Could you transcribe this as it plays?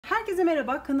Herkese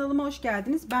merhaba, kanalıma hoş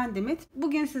geldiniz. Ben Demet.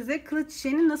 Bugün size kılıç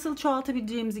çiçeğini nasıl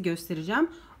çoğaltabileceğimizi göstereceğim.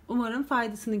 Umarım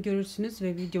faydasını görürsünüz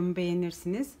ve videomu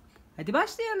beğenirsiniz. Hadi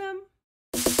başlayalım.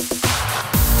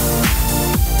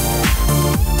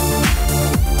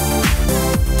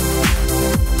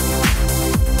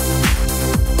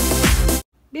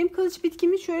 Benim kılıç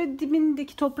bitkimin şöyle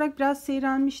dibindeki toprak biraz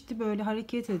seyrelmişti, böyle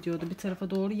hareket ediyordu, bir tarafa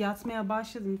doğru yatmaya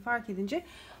başladığını fark edince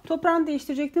toprağını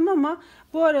değiştirecektim ama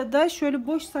bu arada şöyle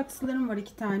boş saksılarım var,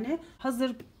 2 tane.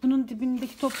 Hazır bunun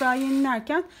dibindeki toprağı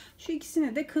yenilerken şu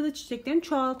ikisine de kılıç çiçeklerini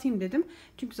çoğaltayım dedim.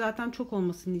 Çünkü zaten çok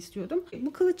olmasını istiyordum.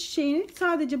 Bu kılıç çiçeğini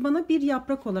sadece bana bir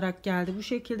yaprak olarak geldi. Bu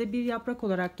şekilde bir yaprak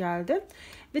olarak geldi.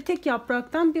 Ve tek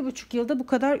yapraktan 1,5 yılda bu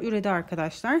kadar üredi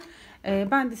arkadaşlar.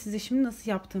 Ben de size şimdi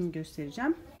nasıl yaptığımı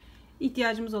göstereceğim.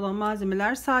 İhtiyacımız olan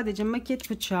malzemeler sadece maket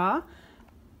bıçağı,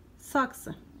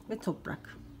 saksı ve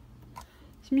toprak.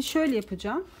 Şimdi şöyle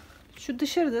yapacağım. Şu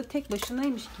dışarıda tek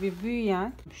başınaymış gibi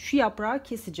büyüyen şu yaprağı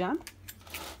keseceğim.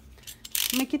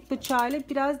 Maket bıçağıyla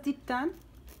biraz dipten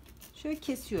şöyle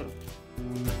kesiyorum.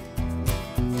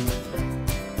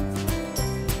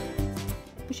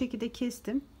 Bu şekilde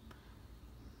kestim.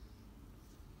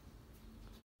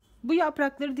 Bu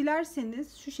yaprakları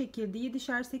dilerseniz şu şekilde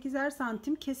 7'şer 8'er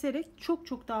santim keserek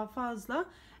çok daha fazla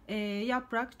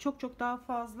yaprak, çok daha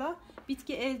fazla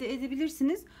bitki elde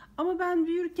edebilirsiniz. Ama ben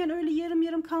büyürken öyle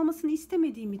yarım kalmasını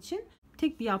istemediğim için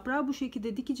tek bir yaprağı bu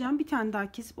şekilde dikeceğim. Bir tane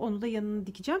daha kesip onu da yanına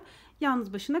dikeceğim.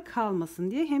 Yalnız başına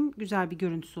kalmasın diye, hem güzel bir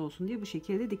görüntüsü olsun diye bu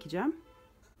şekilde dikeceğim.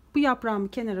 Bu yaprağımı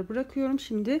kenara bırakıyorum.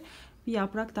 Şimdi bir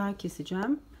yaprak daha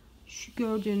keseceğim. Şu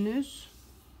gördüğünüz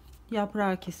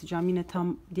yaprağı keseceğim. Yine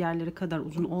tam diğerleri kadar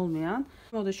uzun olmayan.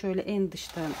 O da şöyle en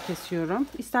dıştan kesiyorum.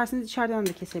 İsterseniz içeriden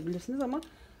de kesebilirsiniz ama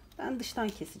ben dıştan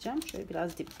keseceğim. Şöyle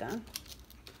biraz dipten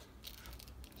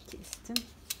kestim.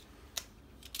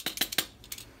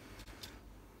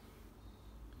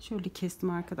 Şöyle kestim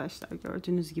arkadaşlar,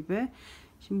 gördüğünüz gibi.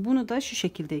 Şimdi bunu da şu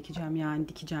şekilde ekeceğim, yani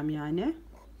dikeceğim yani.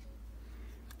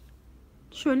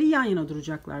 Şöyle yan yana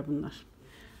duracaklar bunlar.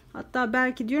 Hatta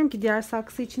belki diyorum ki diğer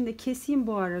saksı için de keseyim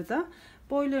bu arada.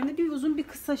 Boylarını bir uzun bir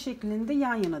kısa şeklinde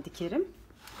yan yana dikerim.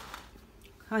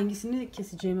 Hangisini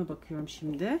keseceğime bakıyorum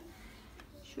şimdi.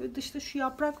 Şöyle dışta şu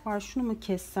yaprak var. Şunu mu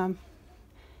kessem?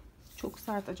 Çok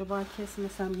sert, acaba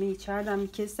kesmesem mi, içeriden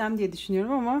mi kessem diye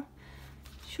düşünüyorum ama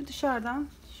şu dışarıdan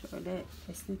şöyle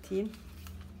esneteyim.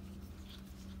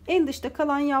 En dışta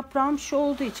kalan yaprağım şu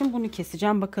olduğu için bunu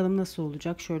keseceğim. Bakalım nasıl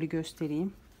olacak. Şöyle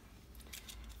göstereyim.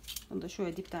 Bunu da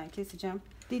şöyle dipten keseceğim.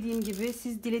 Dediğim gibi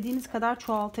siz dilediğiniz kadar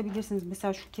çoğaltabilirsiniz.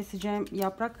 Mesela şu keseceğim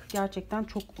yaprak gerçekten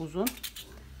çok uzun.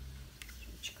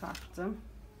 Şöyle çıkarttım.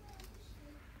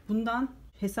 Bundan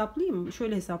hesaplayayım mı?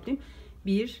 Şöyle hesaplayayım.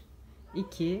 1,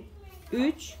 2,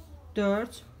 3,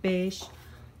 4, 5,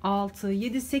 6,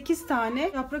 7, 8 tane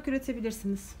yaprak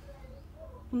üretebilirsiniz.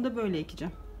 Bunu da böyle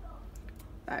ekeceğim.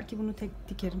 Belki bunu tek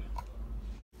dikerim.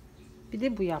 Bir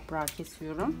de bu yaprağı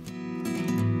kesiyorum.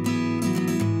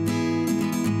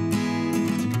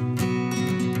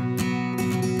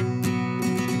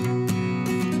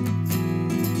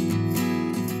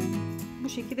 Bu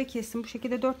şekilde kestim. Bu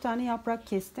şekilde 4 tane yaprak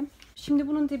kestim. Şimdi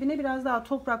bunun dibine biraz daha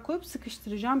toprak koyup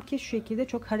sıkıştıracağım ki şu şekilde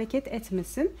çok hareket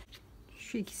etmesin.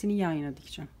 Şu ikisini yan yana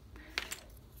dikeceğim.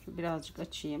 Şu birazcık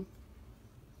açayım.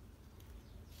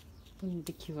 Bunu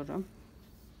dikiyorum.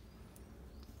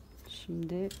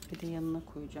 Şimdi bir de yanına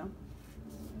koyacağım.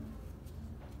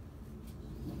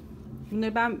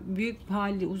 Bunları ben büyük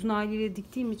hali, uzun haliyle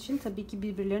diktiğim için tabii ki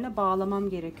birbirlerine bağlamam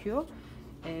gerekiyor.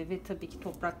 Ve tabii ki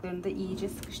topraklarını da iyice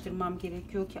sıkıştırmam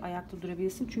gerekiyor ki ayakta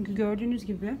durabilsin. Çünkü gördüğünüz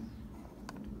gibi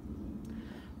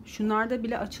şunlarda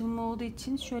bile açılma olduğu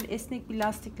için şöyle esnek bir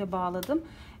lastikle bağladım.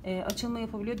 Açılma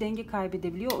yapabiliyor, denge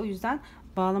kaybedebiliyor. O yüzden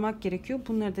bağlamak gerekiyor.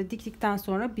 Bunları da diktikten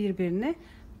sonra birbirine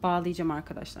bağlayacağım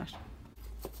arkadaşlar.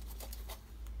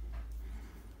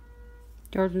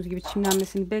 Gördüğünüz gibi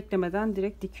çimlenmesini beklemeden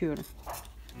direkt dikiyorum.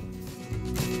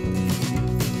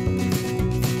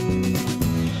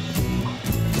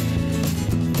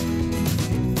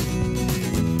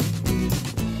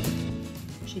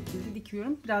 Bu şekilde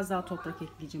dikiyorum. Biraz daha toprak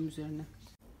ekleyeceğim üzerine.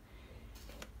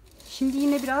 Şimdi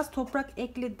yine biraz toprak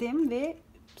ekledim ve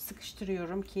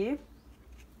sıkıştırıyorum ki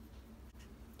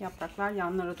yapraklar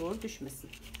yanlara doğru düşmesin.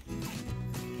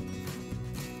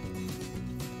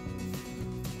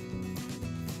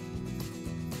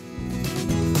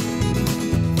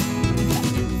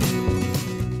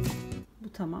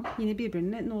 Tamam. Yine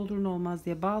birbirine ne olur ne olmaz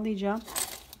diye bağlayacağım.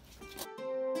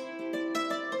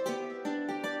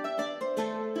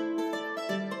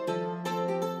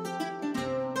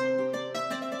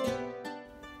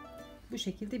 Bu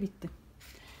şekilde bitti.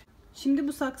 Şimdi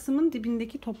bu saksımın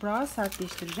dibindeki toprağı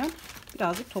sertleştireceğim.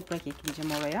 Birazcık toprak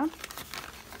ekleyeceğim oraya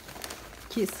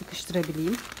ki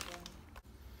sıkıştırabileyim.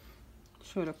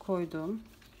 Şöyle koydum.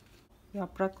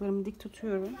 Yapraklarımı dik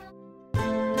tutuyorum.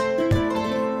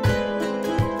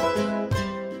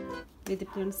 Ve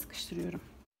diplerini sıkıştırıyorum.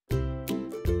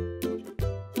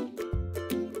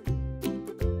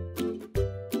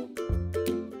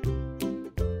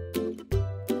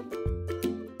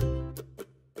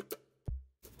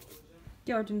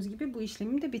 Gördüğünüz gibi bu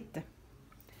işlemim de bitti.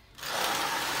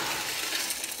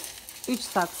 3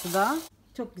 saksıda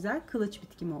çok güzel kılıç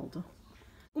bitkim oldu.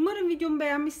 Umarım videomu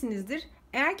beğenmişsinizdir.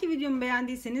 Eğer ki videomu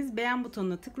beğendiyseniz beğen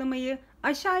butonuna tıklamayı,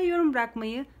 aşağıya yorum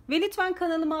bırakmayı ve lütfen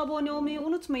kanalıma abone olmayı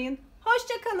unutmayın.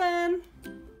 Hoşça kalın.